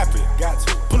 copy. Got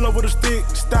to. Pull up with a stick,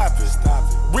 stop it.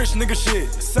 Rich nigga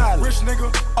shit, solid. Rich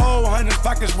nigga, old hundred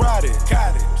pockets rotted.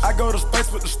 Cottage. I go to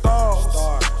space with the stars.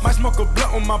 Might smoke a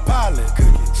blunt with my pilot.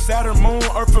 Saturn, Moon,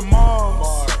 Earth, and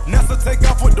Mars. NASA take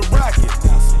off with the rocket.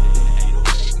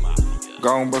 Go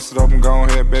on, bust it open, go on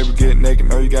ahead, baby, get naked.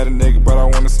 Know you got a nigga, but I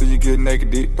wanna see you get naked.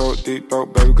 Deep throat,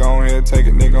 baby, go on ahead, take a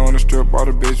nigga on the strip. Bought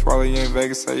a bitch while he in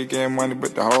Vegas, say you getting money,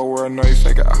 but the whole world know you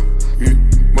fake it.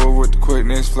 Move with the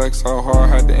quickness, flex so hard,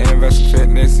 had to invest in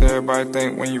fitness. Everybody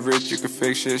think when you rich, you can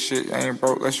fix shit. Ain't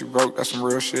broke, unless you broke, that's some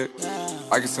real shit.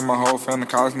 I can see my whole family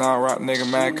college now, rock nigga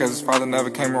mad cause his father never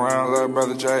came around. Love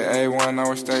brother J, A1,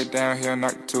 always stay down here,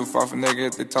 knock the tooth off a nigga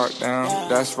if they talk down.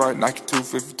 That's right, knock your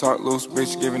tooth if you talk loose,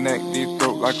 bitch, give a neck deep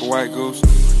throat like a white goose.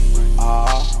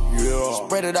 Yeah.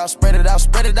 Spread it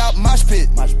out, mosh pit,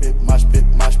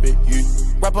 you.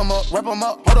 Wrap 'em up, hold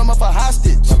 'em up for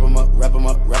hostage. Wrap 'em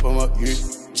up, you.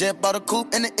 Jet bought a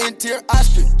coupe in the interior,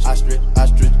 ostrich,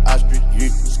 you.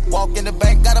 Walk in the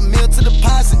bank, got a meal to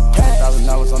deposit.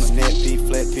 $100,000 on the net fee,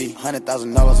 flat fee.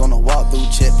 $100,000 on the walk-through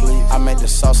check, please. I made the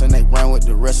sauce and they ran with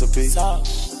the recipe. All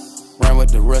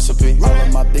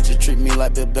of my bitches treat me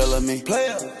like Bill Bellamy.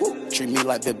 Treat me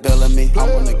like Bill Bellamy. I'm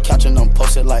on the couch and I'm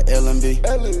posted like LMB.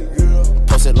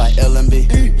 Posted like LMB.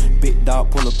 Big dog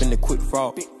pull up in the quick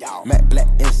frog. Matte black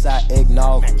inside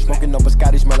eggnog. Smoking up a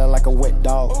Scotty smelling like a wet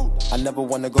dog. I never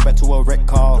wanna go back to a wreck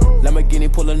call. Lamborghini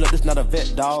pulling up, this not a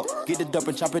vet dog. Get it up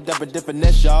and chop it up a different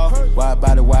nest, y'all. Wide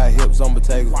body, wide hips on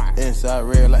potato. Inside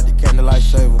red like the candlelight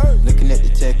saver. Looking at the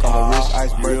tech on the wrist,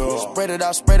 icebreaker. Spread it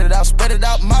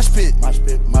out, mosh pit,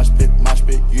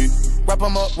 you. Wrap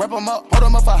 'em up, hold 'em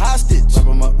up for hostage.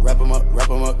 Wrap 'em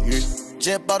up, you.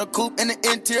 Jet bought a coupe in the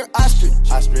interior, ostrich,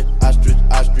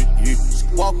 you.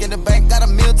 Walk in the bank, got a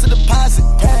meal to deposit.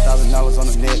 $100,000 on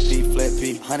the net fee, flat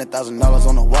fee. $100,000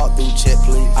 on the walk-through check,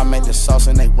 please. I made the sauce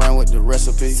and they ran with the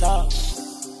recipe. All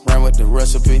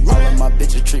of my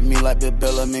bitches treat me like Bill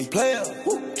Bellamy.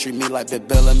 Treat me like Bill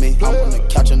Bellamy. I'm on the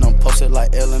couch and I'm posted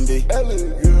like LMB.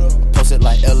 Posted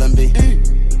like LMB.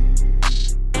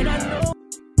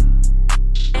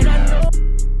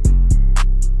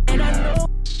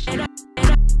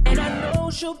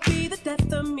 She'll be the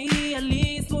death of me, at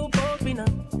least we'll both be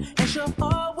numb. And she'll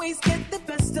always get the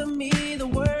best of me, the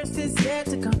worst is yet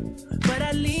to come. But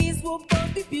at least we'll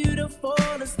both be beautiful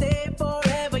and stay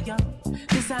forever young.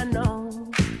 This I know,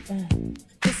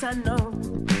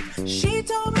 She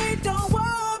told me don't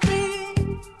worry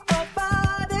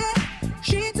about it.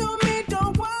 She told me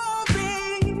don't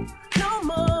worry no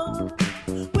more.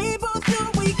 We both know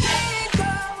we can't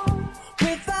go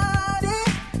without it.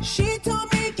 She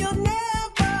told me you'll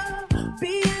never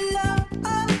be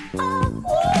alone.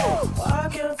 I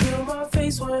can feel my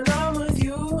face when I'm with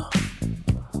you,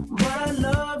 but I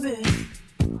love it.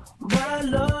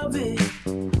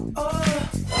 Oh,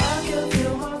 I can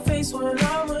feel my face when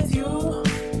I'm with you,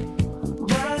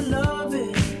 but I love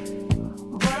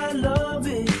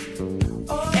it.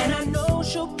 Oh, and I know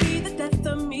she'll be the death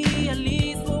of me, at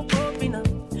least we'll both be numb.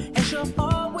 And she'll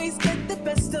always get the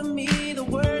best of me, the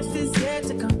worst is yet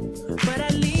to come. But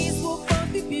at least we'll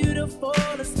both be beautiful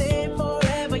and stay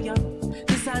forever young.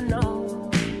 This I know.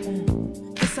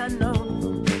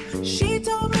 She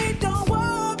told me don't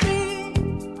worry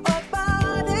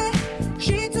about it. She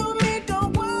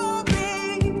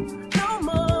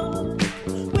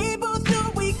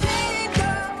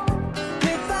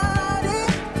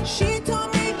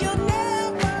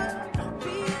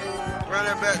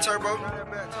Run that back, Turbo.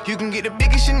 You can get the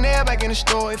biggest Chanel back in the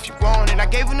store if you want it. I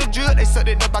gave them the drill, they sucked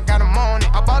it up, I got them on it.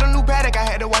 I bought a new Patek, I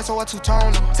had the white, so I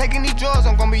two-toned them. Taking these drugs,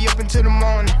 I'm gonna be up until the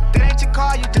morning. That ain't your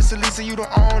car, you just a Lisa, you don't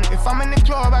own it. If I'm in the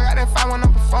club, I got that fire when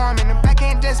I'm performing. The back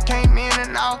end just came in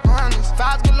and all honest.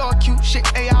 Vibes galore, cute shit,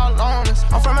 they all on us.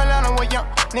 I'm from Atlanta where young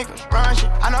niggas run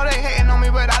shit. I know they hating on me,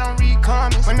 but I don't read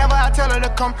comments. Whenever I tell her to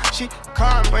come, she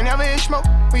come. Whenever it's smoke,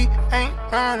 we ain't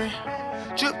running.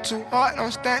 Drip too hard, don't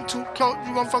stand too close.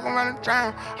 You gon' fuck around and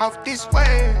drown off this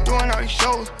way. Doing all these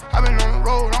shows, I been on the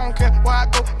road. I don't care where I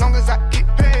go, long as I get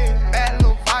paid. Bad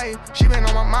little vibe, she been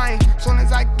on my mind. Soon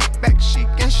as I get back, she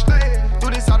can slay. Do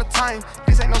this all the time,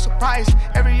 this ain't no surprise.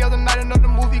 Every other night another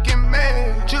movie get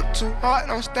made. Drip too hard,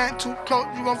 don't stand too close.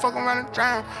 You gon' fuck around and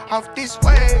drown off this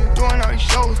way. Doing all these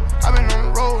shows, I been on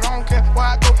the road. I don't care where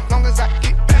I go, long as I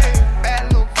get paid.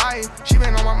 Bad little vibe, she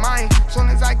been on my mind. Soon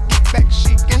as I get back,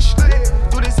 she can slay.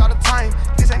 Do this all the time,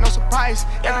 this ain't no surprise.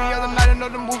 Every other night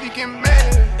another movie get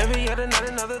made. Every other night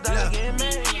another dollar get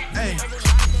made. Hey,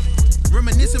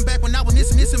 reminiscing back when I was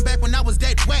back when I was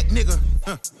that whack nigga.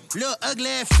 Little ugly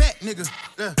ass fat nigga.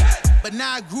 But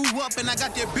now I grew up and I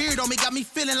got that beard on me, got me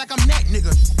feeling like I'm that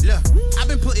nigga. I've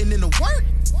been putting in the work,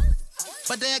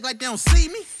 but they act like they don't see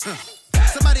me.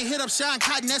 Somebody hit up Sean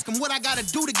Cotton, ask him what I gotta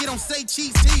do to get on Say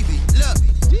Cheese TV. Look,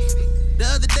 the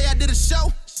other day I did a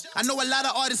show. I know a lot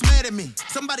of artists mad at me.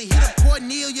 Somebody hit up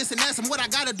Cornelius and ask him what I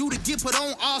gotta do to get put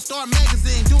on All-Star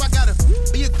Magazine. Do I gotta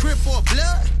be a Crip or a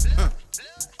Blood?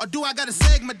 Or do I gotta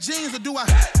sag my jeans? Or do I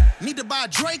need to buy a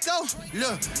Draco?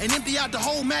 Look, and empty out the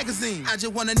whole magazine. I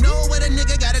just wanna know what a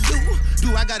nigga gotta do.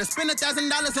 Do I gotta spend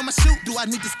 $1,000 on my shoe? Do I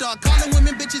need to start calling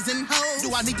women bitches and hoes?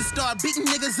 Do I need to start beating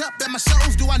niggas up at my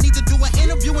shows? Do I need to do an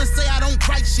interview and say I don't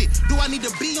write shit? Do I need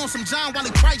to be on some John Wiley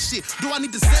Price shit? Do I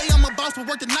need to say I'm a boss but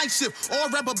work the night shift? Or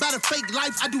rap about a fake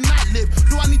life I do not live?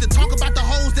 Do I need to talk about the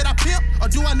hoes that I pimp? Or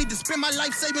do I need to spend my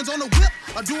life savings on a whip?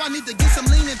 Or do I need to get some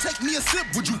lean and take me a sip?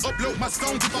 Would you upload my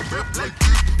songs if I rap like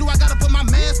this? Do I gotta put my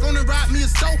mask on and ride me a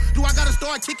stove? Do I gotta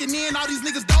start kicking in all these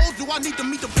niggas' doors? Do I need to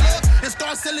meet the plug and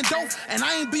start selling dope? And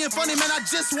I ain't being funny, man, I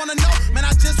just wanna know. Man,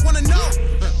 I just wanna know.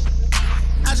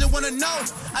 I just wanna know.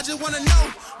 I just wanna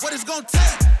know what it's gonna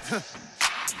take.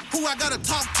 Who I gotta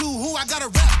talk to, who I gotta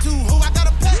rap to, who I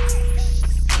gotta pay,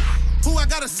 who I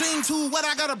gotta sing to, what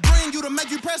I gotta bring you to make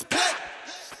you press play.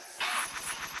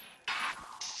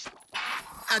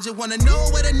 I just wanna know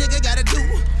what a nigga gotta do.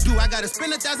 Do I gotta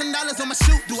spend $1,000 on my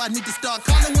shoe? Do I need to start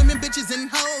calling women bitches and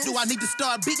hoes? Do I need to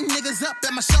start beating niggas up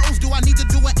at my shows? Do I need to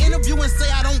do an interview and say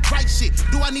I don't write shit?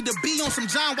 Do I need to be on some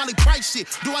John Wiley Price shit?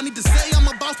 Do I need to say I'm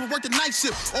a boss but work the night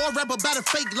shift? Or rap about a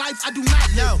fake life I do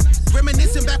not know?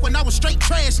 Reminiscing back when I was straight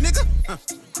trash, nigga.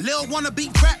 Lil wanna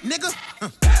beat rap, nigga.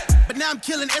 But now I'm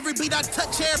killing every beat I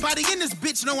touch. Everybody in this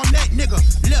bitch know I'm that nigga.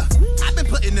 Look, I've been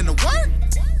putting in the work,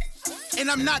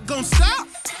 and I'm not gonna stop.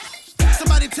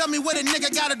 Somebody tell me what a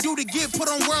nigga gotta do to get put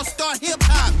on World Star Hip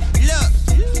Hop. Look,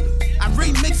 I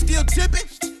remix still tipping.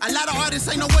 A lot of artists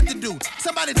ain't know what to do.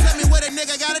 Somebody tell me what a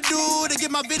nigga gotta do to get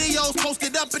my videos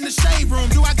posted up in the shade room.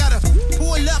 Do I gotta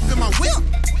pull up in my whip?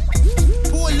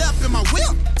 Pull up in my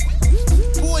whip?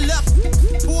 Pull up,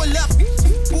 pull up,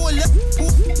 pull up,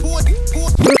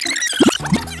 pull.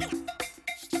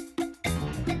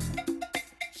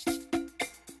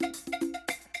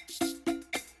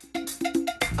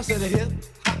 I said the hip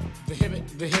hop, the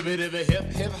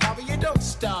hip hop, you don't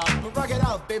stop. Rock it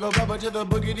out, baby, rubber to the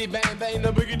boogity bang bang,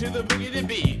 the boogie to the boogity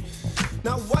beat.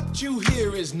 Now what you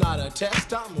hear is not a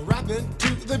test. I'm rapping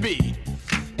to the beat,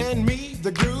 and me,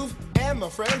 the groove, and my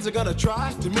friends are gonna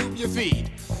try to move your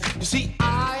feet. You see,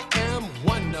 I am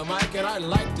Wonder Mike, and I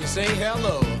like to say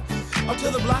hello. Up to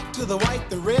the black, to the white,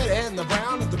 the red, and the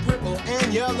brown, the purple,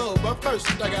 and yellow. But first,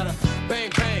 I gotta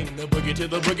bang, bang, the boogie to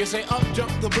the boogie. Say up,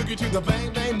 jump the boogie to the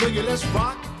bang, bang, boogie. Let's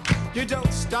rock. You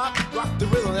don't stop, rock the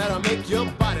rhythm that'll make your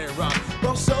body rock.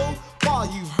 Well, so far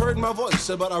you've heard my voice,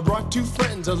 but I brought two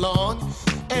friends along.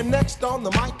 And next on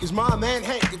the mic is my man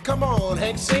Hank. Come on,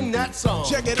 Hank, sing that song.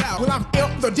 Check it out. Well, I'm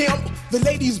Imp the Dimp, the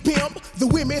ladies pimp, the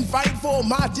women fight for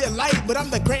my delight. But I'm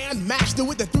the grand master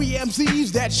with the 3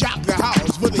 MCs that shock the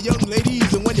house for the young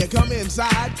ladies. And when you come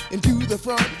inside and to the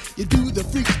front, you do the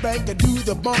freak spank and do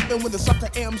the bump. And when the sucker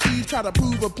MCs try to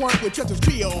prove a point with Trent's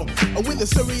trio, or when the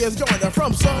serious going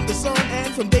from sun to sun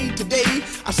and from day to day,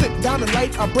 I sit down and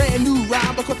write a brand new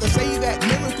rhyme because they say that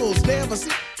miracles never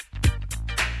cease.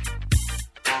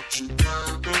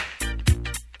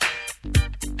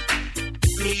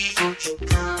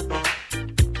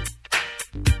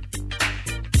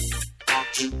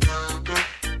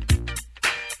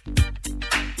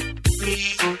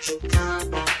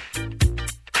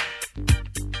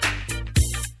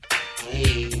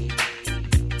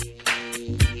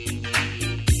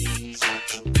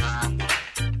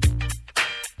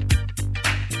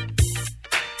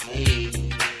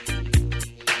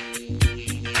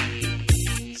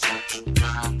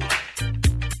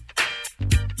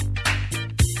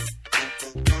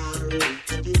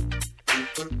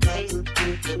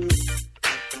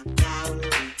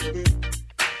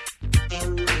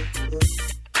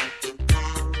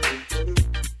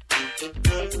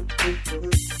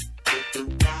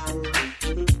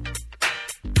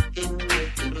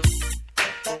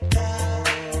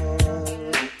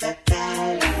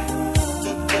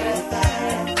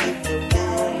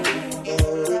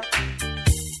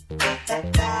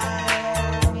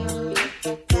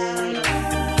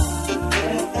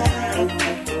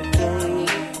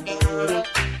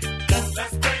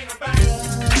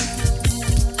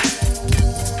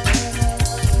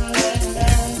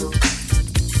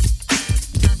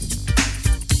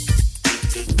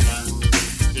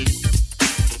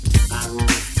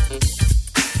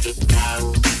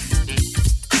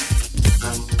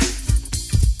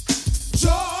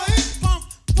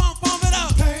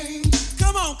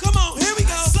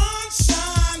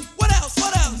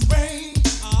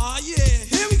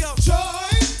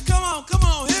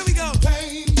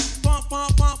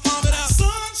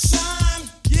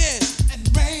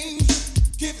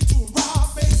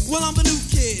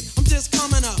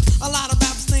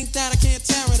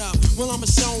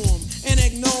 them and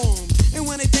ignore them. And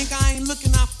when they think I ain't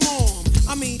looking, I floor them.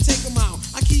 I mean, take them out.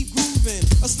 I keep grooving.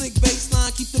 A slick bass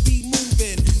line, keep the beat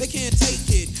moving. They can't take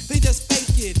it, they just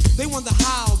fake it. They wonder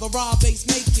how the raw bass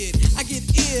make it. I get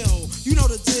ill, you know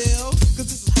the deal. Cause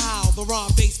this is how the raw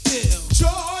bass feel.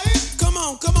 Joy. Come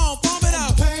on, pump it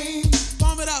up. Pain.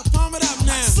 Pump it up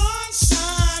now.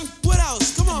 Sunshine. What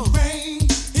else? Come on. Rain.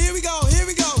 Here we go.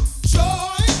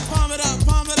 Joy. Pump it up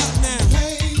now.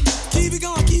 Pain. Keep it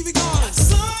going.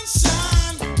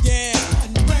 Sunshine. Yeah.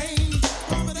 And rain.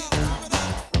 Pump it up.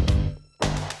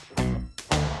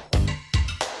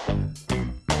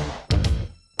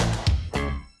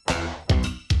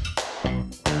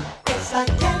 It's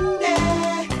like candy.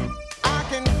 I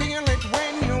can feel it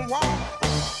when you walk,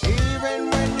 even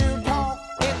when you talk.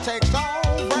 It takes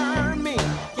over me.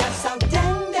 You're so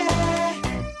dandy.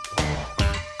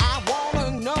 I wanna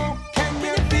know, can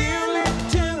you feel it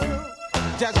too?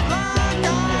 Just like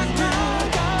I do.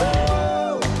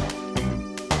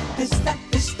 This stuff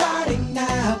is starting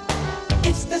now.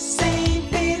 It's the same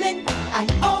feeling I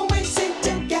always seem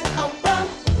to get around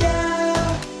you.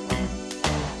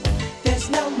 There's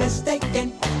no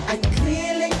mistaking, I'm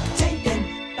clearly taken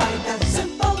by the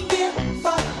simple mere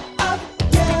thought of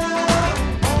you.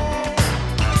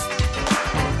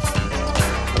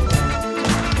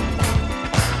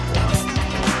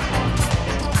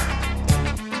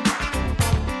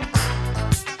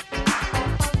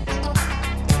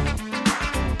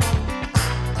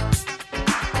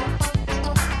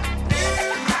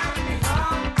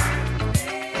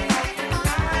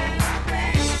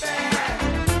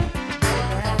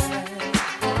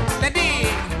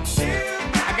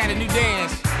 I got a new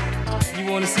dance. You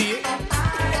wanna see it?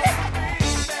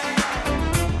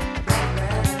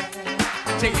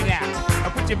 Check it out.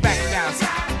 I'll put your back down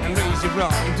and raise your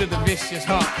rump into the vicious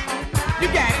hump. You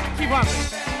got it. Keep humping.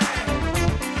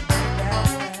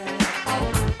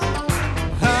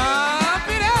 Hump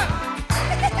it up.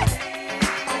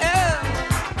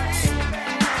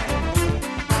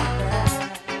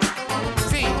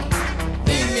 See,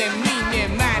 meeny,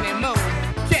 miny, mo.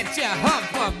 Catch a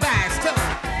humper by his toe.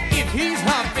 If he's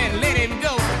humping, let him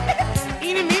go.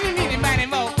 Eeny, meeny, miny,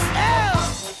 mo.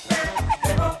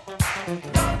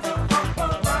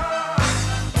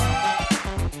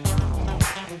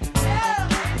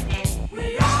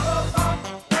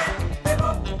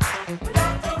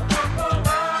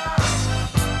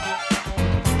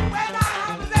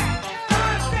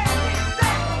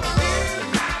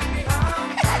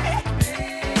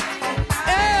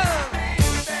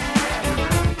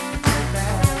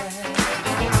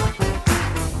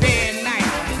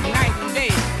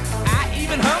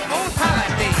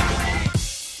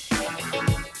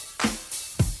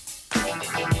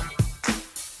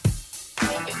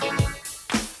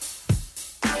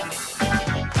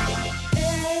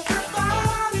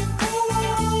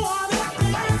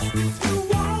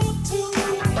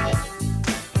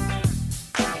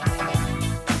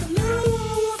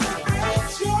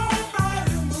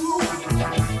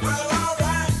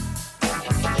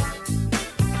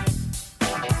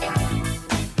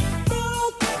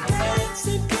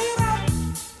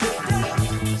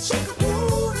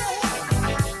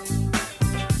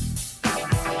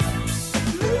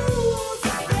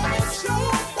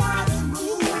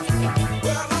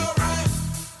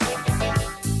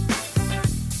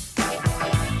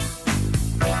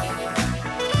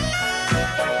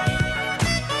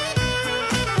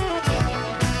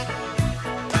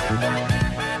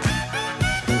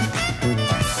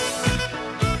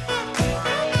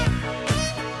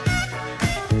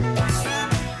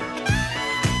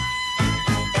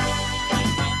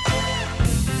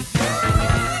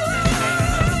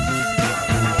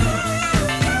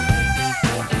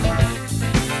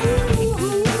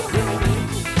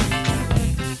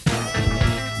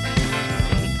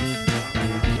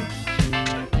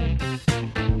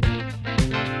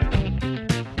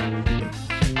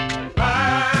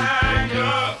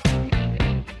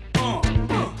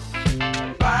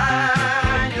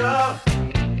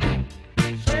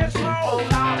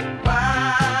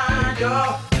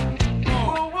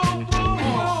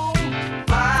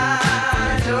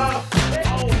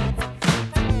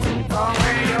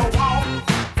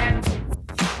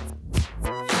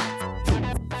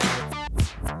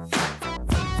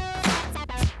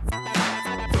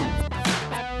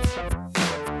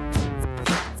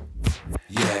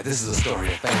 This is a story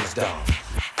of famous dog.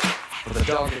 For the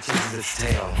dog that chases its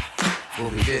tail will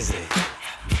be busy.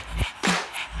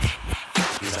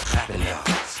 These are clapping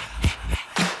dogs,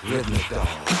 rhythmic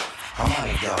dogs,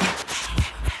 harmonic dogs,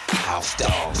 house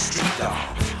dogs, street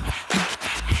dogs.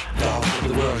 Dogs of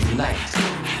the world unite.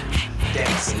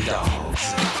 dancing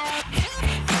dogs.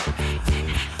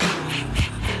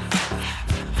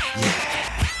 Yeah,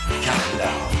 counting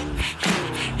dogs.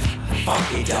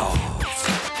 Funky dogs.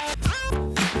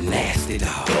 Nasty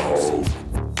dogs.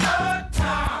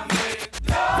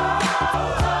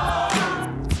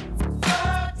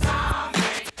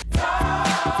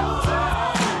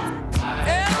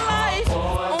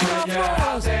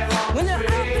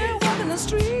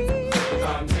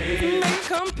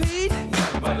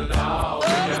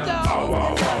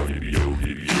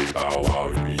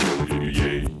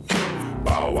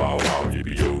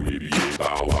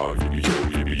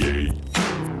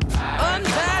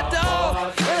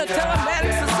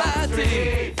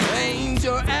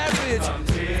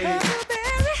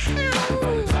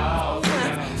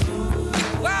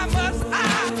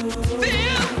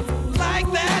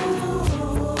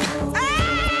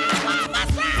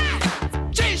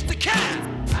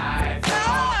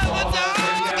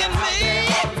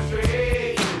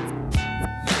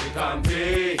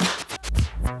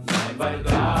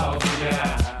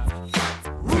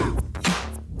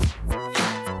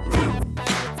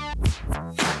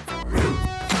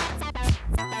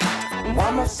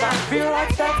 I feel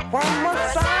like that? Why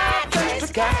must I chase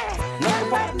the cat? Nothing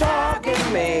but the dog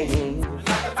in me.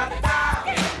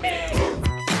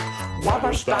 Why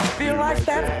must I feel like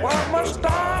that? Why must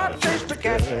I chase the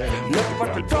cat? Nothing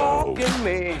but the dog in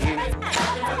me.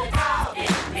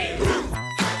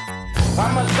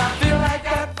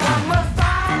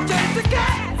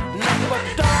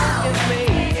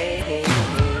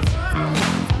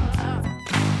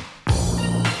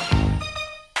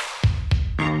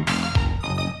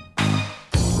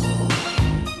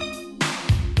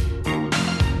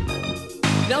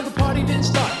 Now the party didn't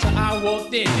start till I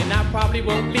walked in, and I probably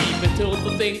won't leave until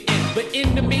the thing ends. But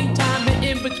in the meantime and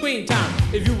in between time,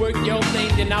 if you work your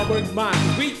thing, then I work mine.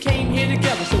 We came here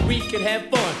together so we could have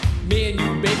fun. Me and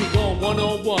you, baby, going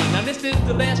one-on-one. Now this is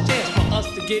the last chance for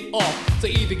us to get off. So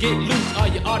either get loose or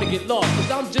you ought to get lost.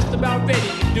 Cause I'm just about ready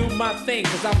to do my thing.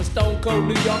 Cause I'm a stone cold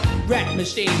New York rap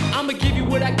machine. I'ma give you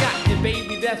what I got, and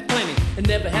baby, that's plenty. And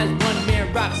never has one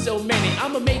man rock so many.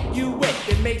 I'ma make you wet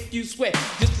and make you sweat,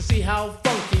 just to see how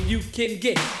funky you can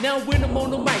get. Now when I'm on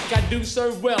the mic, I do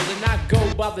serve well, and I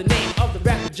go by the name of the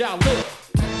rapper Ja Lil.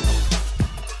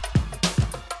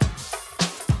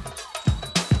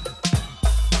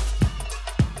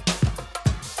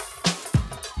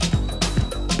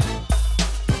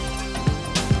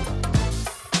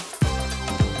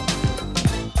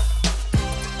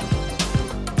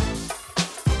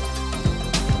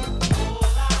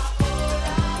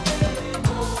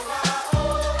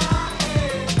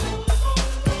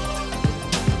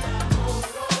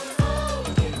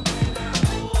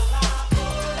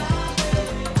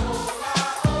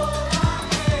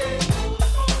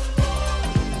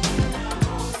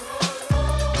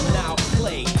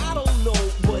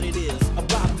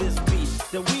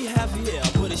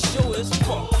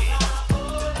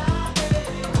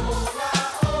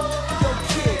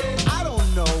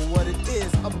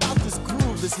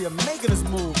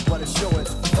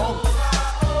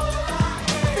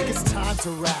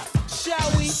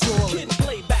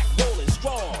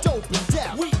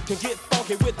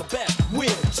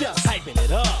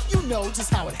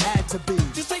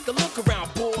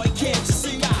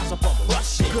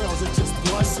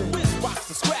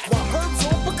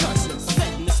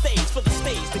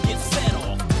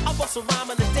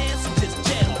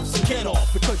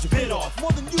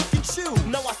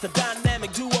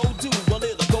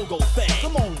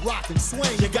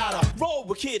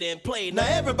 And play. Now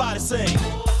everybody sing.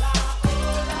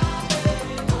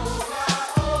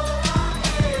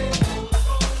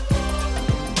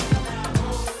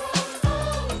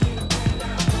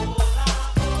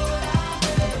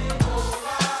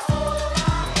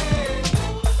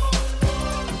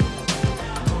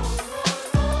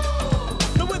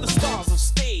 Now we're the stars of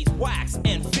stage, wax,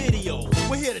 and video.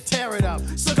 We're here to tear it up.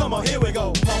 So come on, here we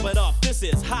go. Pump it up. This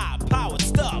is high-powered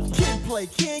stuff. Kid play,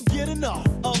 can't get enough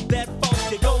of that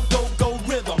funky go, go, go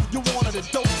rhythm. You wanted a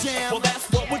dope jam? Well, that's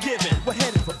what we're giving. We're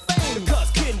headed for fame.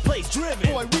 Because Kid and Play's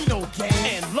driven. Boy, we know game.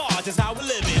 And large is how we're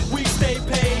living. We stay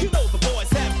paid. You know the boys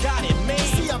have got it made.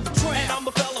 See, I'm the tramp. And I'm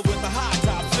the fella with the high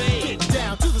top fade. Get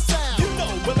down to the sound. You know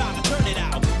we're about to turn it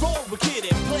out. Roll with Kid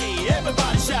and Play.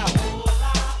 Everybody shout.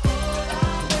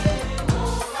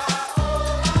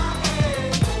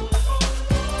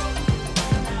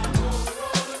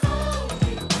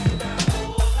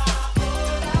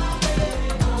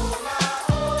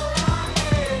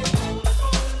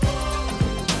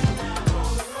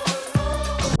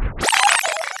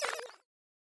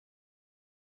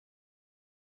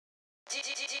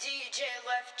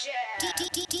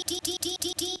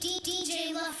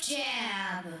 Def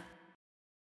Jam.